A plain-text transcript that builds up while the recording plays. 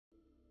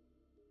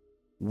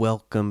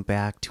Welcome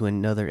back to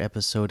another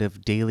episode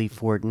of Daily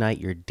Fortnite,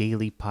 your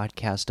daily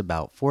podcast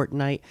about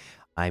Fortnite.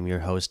 I'm your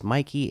host,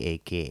 Mikey,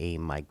 aka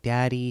Mike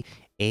Daddy,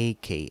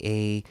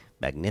 aka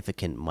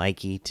Magnificent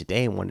Mikey.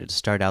 Today, I wanted to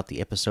start out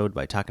the episode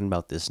by talking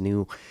about this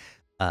new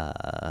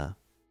uh,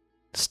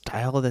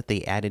 style that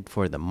they added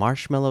for the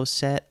Marshmallow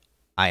set.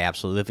 I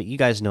absolutely love it. You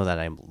guys know that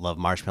I love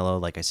Marshmallow.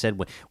 Like I said,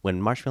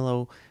 when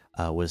Marshmallow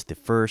was the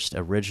first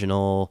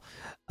original.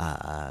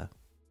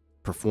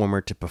 Performer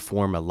to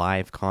perform a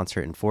live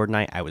concert in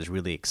Fortnite. I was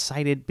really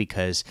excited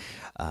because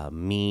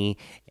me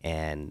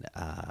and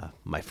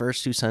my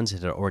first two sons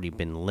had already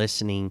been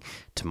listening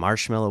to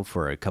Marshmello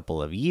for a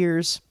couple of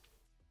years,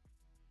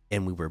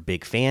 and we were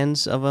big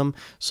fans of him.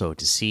 So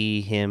to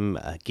see him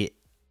get,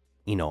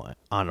 on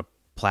a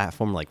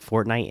platform like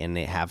Fortnite and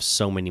they have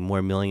so many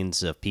more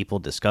millions of people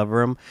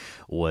discover him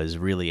was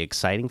really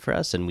exciting for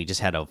us, and we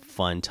just had a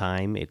fun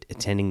time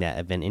attending that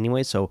event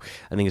anyway. So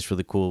I think it's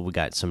really cool. We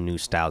got some new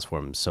styles for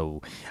him.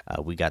 So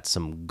we got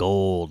some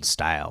gold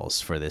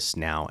styles for this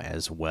now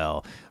as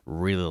well.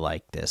 Really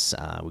like this.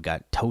 We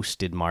got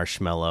toasted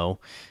marshmallow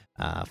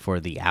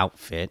for the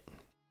outfit.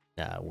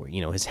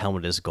 Where his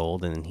helmet is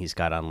gold and he's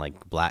got on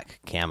like black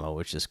camo,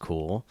 which is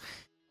cool.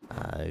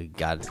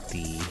 Got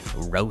the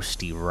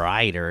Roasty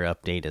Rider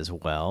update as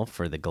well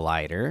for the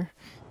glider,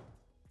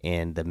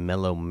 and the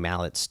Mellow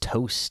Mallets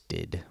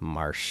Toasted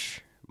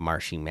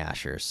Marshy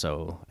Masher.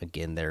 So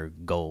again, they're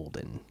gold,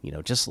 and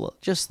just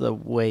the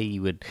way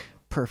you would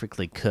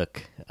perfectly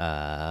cook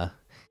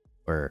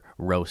or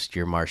roast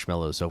your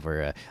marshmallows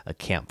over a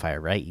campfire,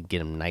 right? You get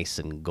them nice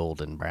and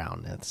golden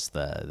brown. That's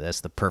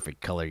the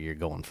perfect color you're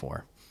going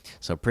for.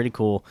 So pretty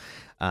cool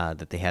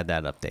that they had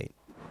that update.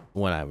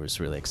 One I was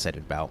really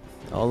excited about.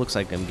 Oh, looks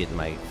like I'm getting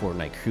my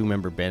Fortnite crew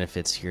member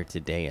benefits here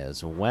today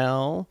as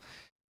well.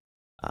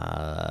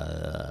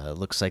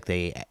 Looks like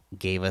they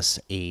gave us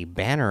a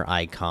banner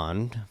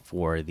icon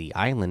for the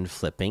island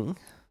flipping.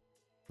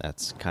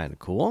 That's kind of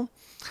cool.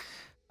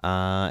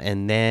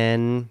 And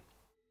then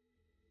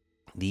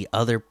the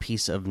other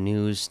piece of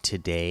news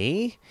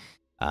today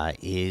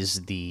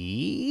is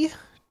the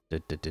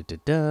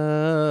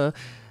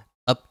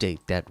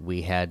update that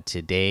we had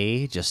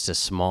today. Just a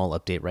small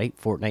update, right?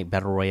 Fortnite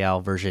Battle Royale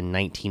version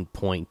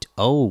 19.01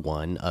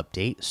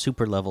 update,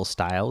 super level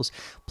styles,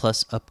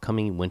 plus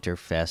upcoming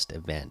Winterfest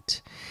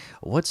event.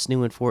 What's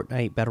new in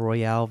Fortnite Battle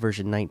Royale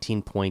version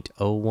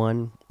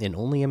 19.01? In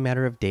only a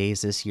matter of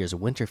days, this year's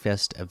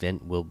Winterfest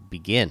event will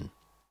begin.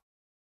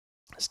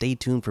 Stay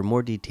tuned for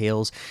more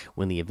details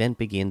when the event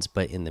begins,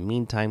 but in the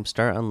meantime,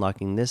 start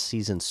unlocking this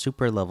season's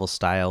super level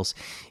styles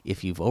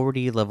if you've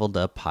already leveled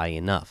up high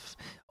enough.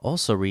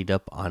 Also, read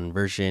up on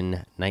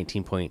version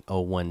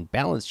 19.01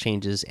 balance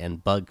changes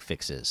and bug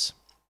fixes.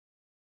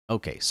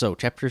 Okay, so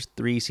Chapter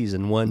 3,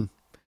 Season 1,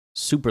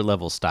 super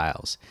level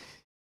styles.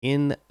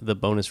 In the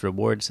bonus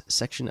rewards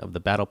section of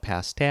the Battle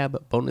Pass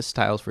tab, bonus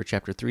styles for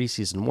Chapter 3,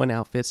 Season 1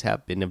 outfits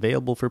have been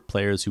available for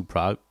players who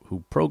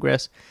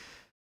progress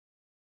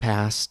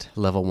past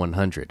level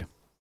 100.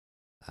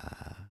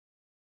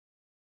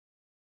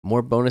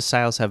 More bonus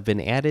styles have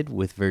been added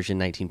with version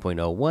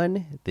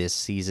 19.01, this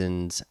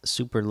season's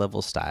super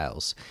level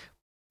styles.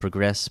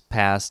 Progress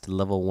past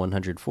level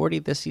 140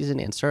 this season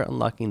and start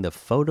unlocking the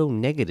Photo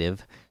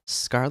Negative,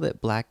 Scarlet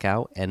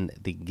Blackout, and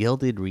the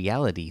Gilded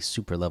Reality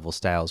super level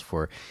styles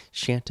for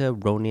Shanta,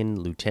 Ronin,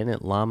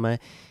 Lieutenant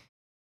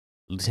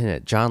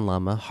John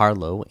Llama,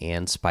 Harlow,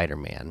 and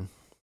Spider-Man.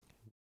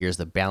 Here's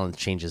the balance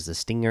changes. The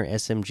Stinger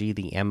SMG,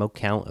 the ammo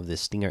count of the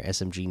Stinger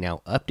SMG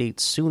now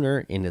updates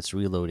sooner in its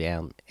reload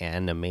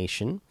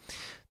animation.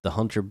 The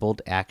Hunter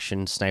Bolt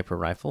Action Sniper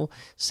Rifle,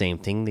 same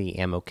thing. The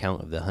ammo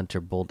count of the Hunter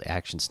Bolt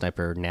Action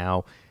Sniper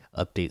now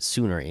updates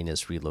sooner in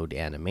its reload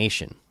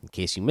animation. In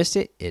case you missed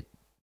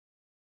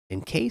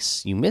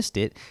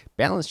it,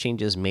 balance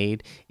changes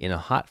made in a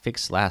hot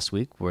fix last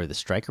week where the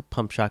Striker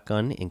Pump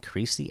Shotgun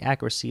increased the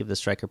accuracy of the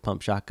Striker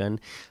Pump Shotgun,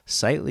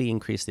 slightly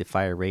increased the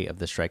fire rate of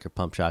the Striker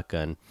Pump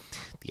Shotgun.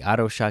 The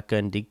Auto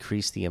Shotgun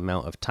decreased the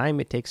amount of time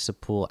it takes to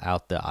pull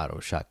out the Auto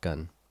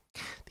Shotgun.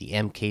 The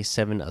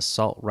MK7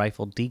 Assault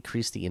Rifle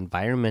decreased the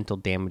environmental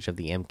damage of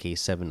the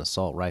MK7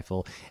 Assault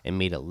Rifle and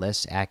made it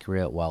less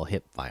accurate while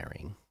hip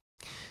firing.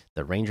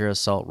 The Ranger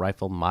Assault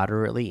Rifle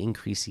moderately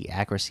increased the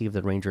accuracy of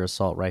the Ranger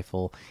Assault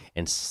Rifle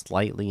and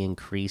slightly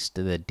increased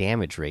the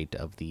damage rate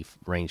of the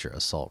Ranger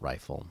Assault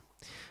Rifle.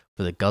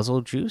 For the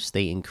Guzzle Juice,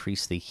 they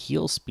increased the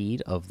heal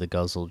speed of the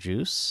Guzzle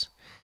Juice.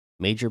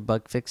 Major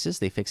bug fixes: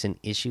 they fix an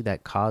issue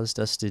that caused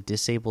us to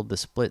disable the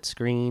split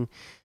screen.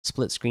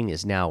 Split screen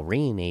is now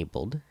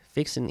re-enabled.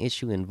 Fix an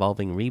issue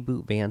involving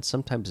reboot vans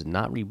sometimes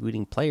not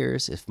rebooting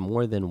players if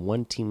more than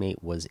one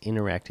teammate was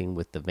interacting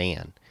with the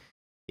van.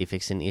 They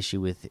fix an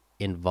issue with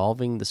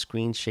involving the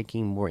screen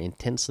shaking more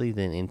intensely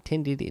than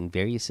intended in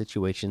various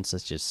situations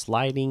such as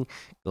sliding,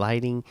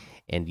 gliding,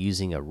 and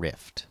using a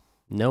rift.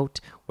 Note,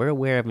 we're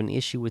aware of an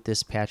issue with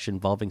this patch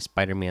involving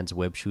Spider-Man's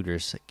web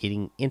shooters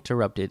getting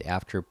interrupted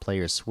after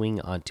players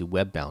swing onto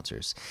web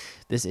bouncers.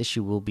 This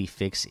issue will be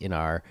fixed in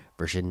our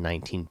version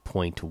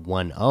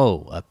 19.10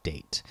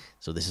 update.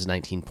 So this is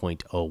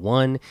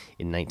 19.01.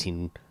 In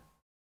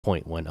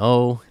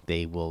 19.10,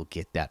 they will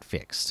get that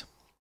fixed.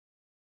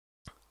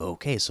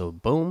 Okay, so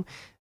boom,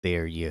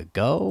 there you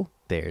go.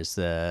 There's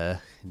the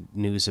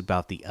news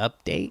about the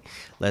update.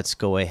 Let's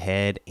go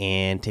ahead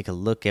and take a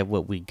look at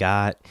what we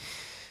got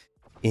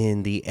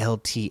in the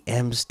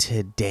LTMs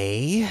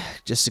today.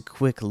 Just a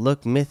quick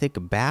look. Mythic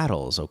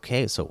battles.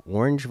 Okay, so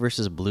orange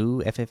versus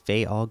blue,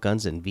 FFA, all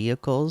guns and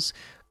vehicles.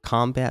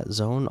 Combat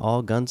zone,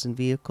 all guns and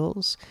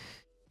vehicles.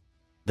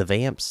 The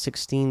Vamp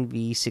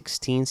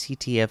 16v16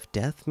 CTF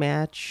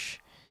deathmatch.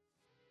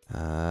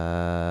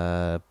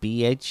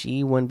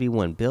 BHE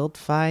 1v1 build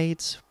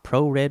fights.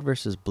 Pro red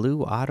versus blue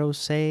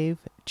autosave.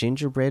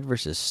 Gingerbread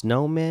versus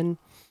snowman.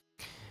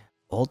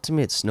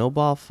 Ultimate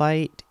snowball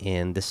fight,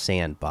 and the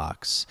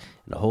sandbox,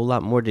 and a whole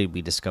lot more to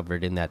be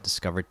discovered in that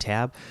discovered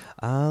tab.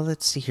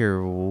 Let's see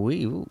here.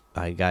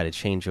 I got to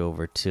change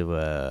over to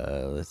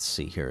let's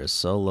see here, a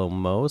solo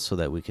mode so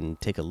that we can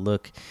take a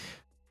look.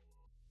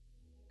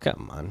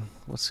 Come on,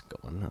 what's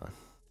going on?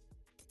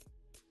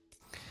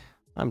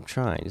 I'm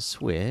trying to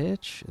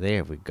switch.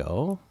 There we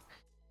go.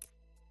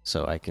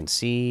 So I can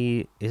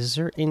see. Is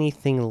there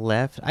anything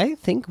left? I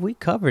think we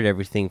covered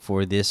everything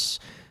for this,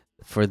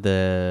 for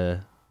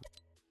the,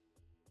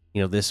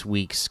 you know, this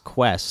week's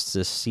quests,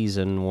 this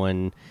season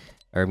 1,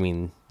 or I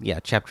mean, yeah,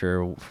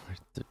 chapter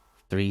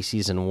 3,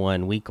 season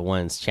 1, week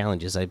 1's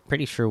challenges. I'm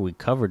pretty sure we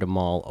covered them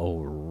all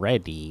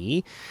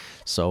already.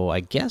 So I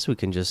guess we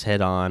can just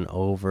head on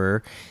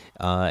over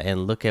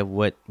and look at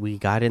what we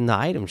got in the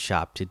item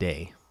shop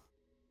today.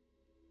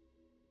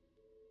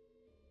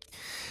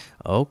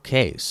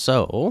 Okay,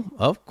 so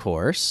of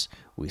course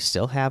we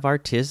still have our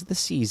 "Tis the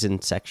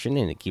Season" section,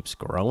 and it keeps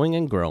growing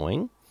and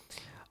growing.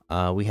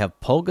 We have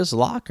Polga's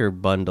Locker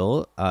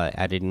bundle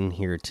added in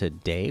here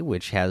today,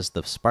 which has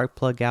the spark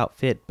plug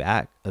outfit,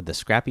 the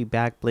scrappy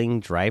back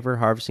bling, driver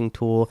harvesting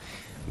tool,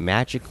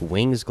 magic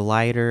wings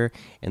glider,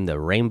 and the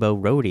rainbow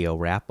rodeo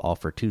wrap, all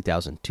for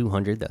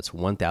 2,200. That's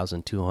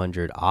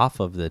 1,200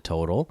 off of the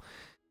total.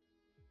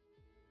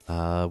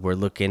 We're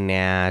looking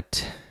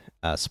at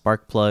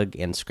spark plug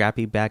and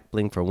scrappy back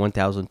bling for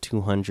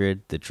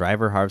 1,200, the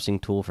driver harvesting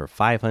tool for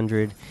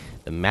 500,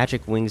 the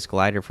magic wings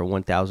glider for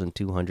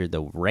 1,200,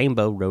 the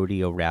rainbow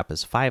rodeo wrap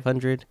is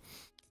 500,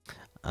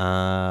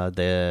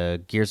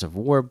 the Gears of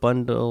War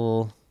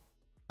bundle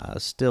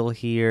still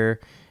here.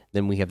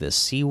 Then we have the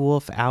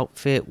Seawolf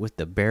outfit with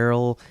the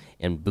barrel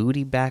and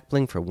booty back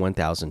bling for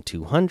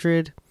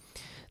 1,200,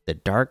 the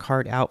Dark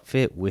Heart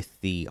outfit with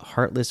the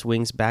Heartless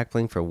Wings back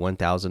bling for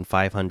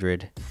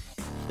 1,500,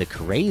 the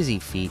Crazy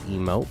Feet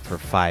emote for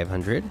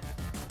 500,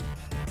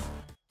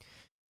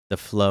 the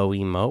Flow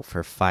emote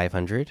for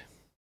 500,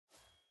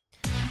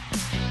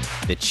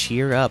 the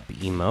Cheer Up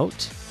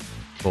emote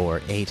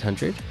for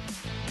 800,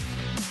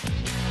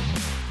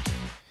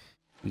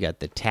 we got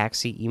the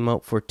Taxi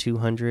emote for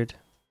 200,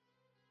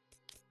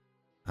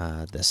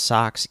 the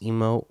Socks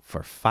emote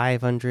for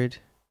 500,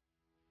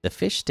 the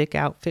Fish Stick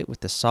outfit with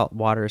the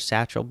Saltwater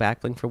Satchel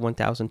backbling for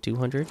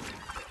 1,200,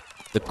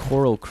 the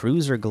Coral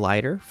Cruiser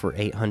glider for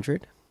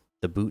 800,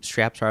 the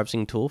Bootstraps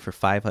harvesting tool for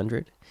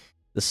 500,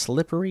 the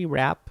Slippery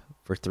wrap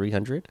for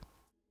 300,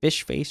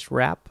 Fish Face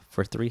wrap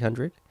for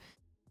 300,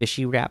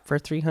 Fishy wrap for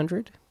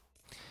 300,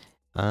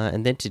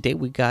 and then today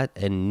we got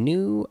a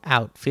new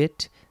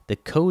outfit, the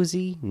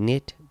Cozy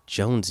Knit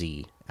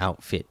Jonesy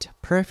outfit,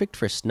 perfect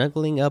for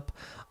snuggling up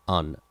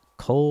on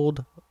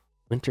cold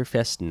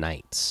Winterfest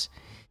nights.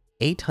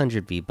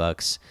 800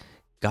 V-Bucks.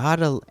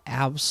 Gotta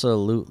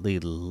absolutely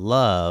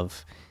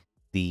love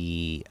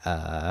the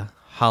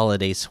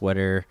holiday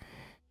sweater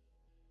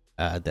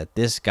that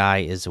this guy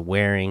is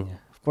wearing.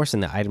 Of course,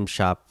 in the item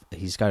shop,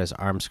 he's got his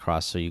arms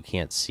crossed, so you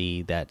can't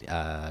see that.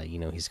 You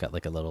know, he's got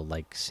like a little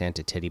like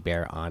Santa teddy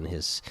bear on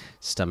his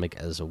stomach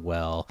as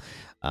well.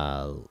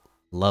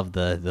 Love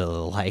the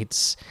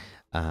lights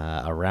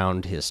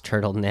around his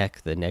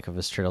turtleneck, the neck of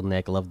his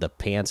turtleneck. Love the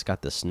pants,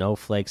 got the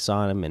snowflakes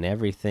on him and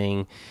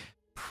everything.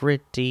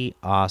 Pretty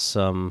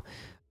awesome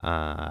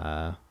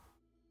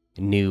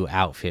new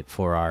outfit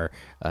for our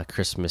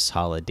Christmas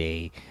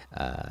holiday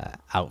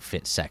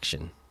outfit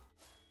section.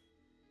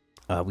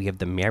 We have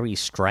the Merry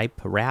Stripe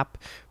wrap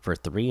for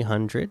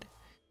 300,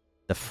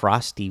 the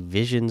Frosty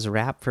Visions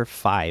wrap for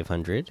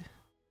 500,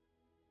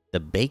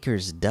 the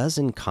Baker's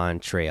Dozen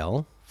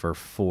contrail for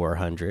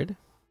 400,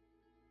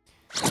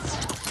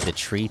 the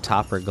Tree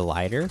Topper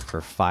glider for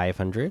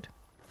 500,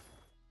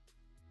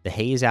 the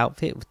Haze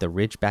outfit with the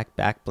Ridgeback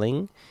back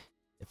bling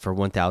for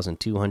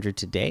 1,200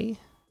 today,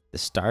 the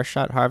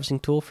Starshot harvesting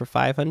tool for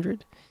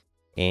 500,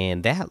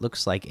 and that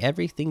looks like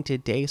everything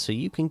today. So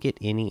you can get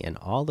any and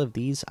all of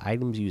these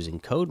items using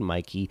code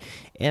Mikey,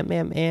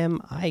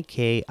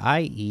 MMMIKIE,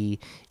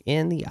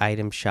 in the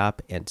item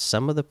shop, and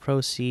some of the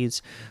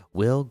proceeds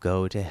will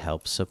go to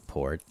help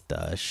support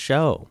the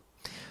show.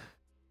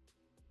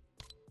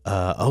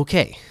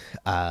 Okay.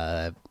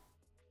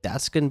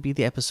 That's going to be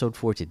the episode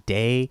for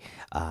today.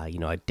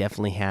 I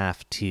definitely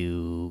have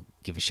to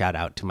give a shout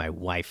out to my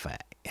wife. I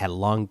had a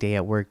long day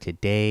at work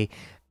today,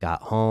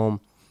 got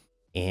home,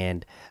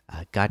 and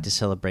got to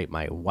celebrate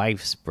my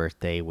wife's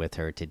birthday with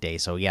her today.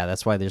 So, yeah,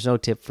 that's why there's no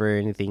tip for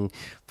anything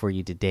for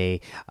you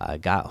today.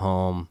 Got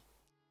home.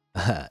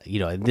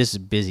 And this is a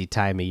busy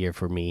time of year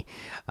for me.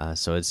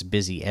 So it's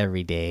busy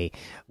every day.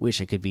 Wish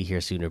I could be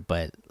here sooner,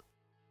 but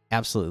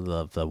absolutely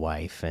love the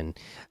wife and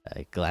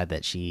glad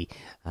that she,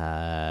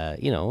 for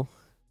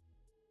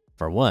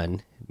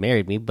one,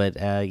 married me, but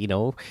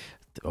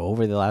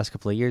over the last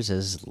couple of years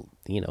has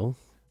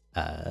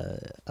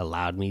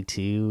allowed me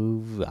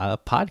to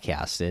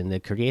podcast and to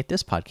create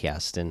this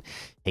podcast and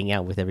hang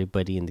out with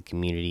everybody in the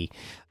community.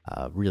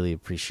 Really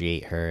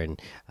appreciate her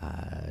and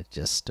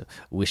just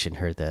wishing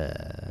her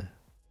that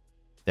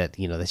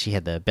she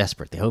had the best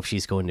birthday. Hope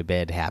she's going to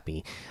bed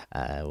happy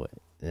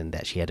and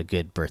that she had a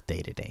good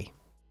birthday today.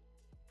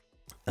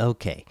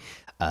 Okay,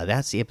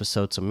 that's the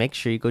episode. So make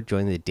sure you go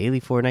join the daily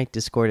Fortnite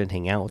Discord and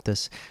hang out with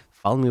us.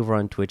 Follow me over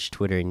on Twitch,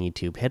 Twitter, and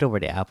YouTube. Head over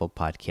to Apple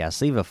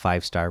Podcasts, leave a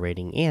 5-star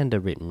rating and a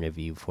written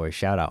review for a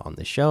shout out on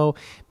the show.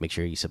 Make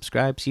sure you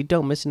subscribe so you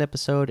don't miss an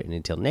episode. And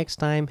until next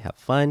time, have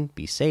fun,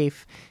 be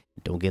safe,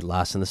 don't get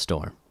lost in the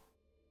storm.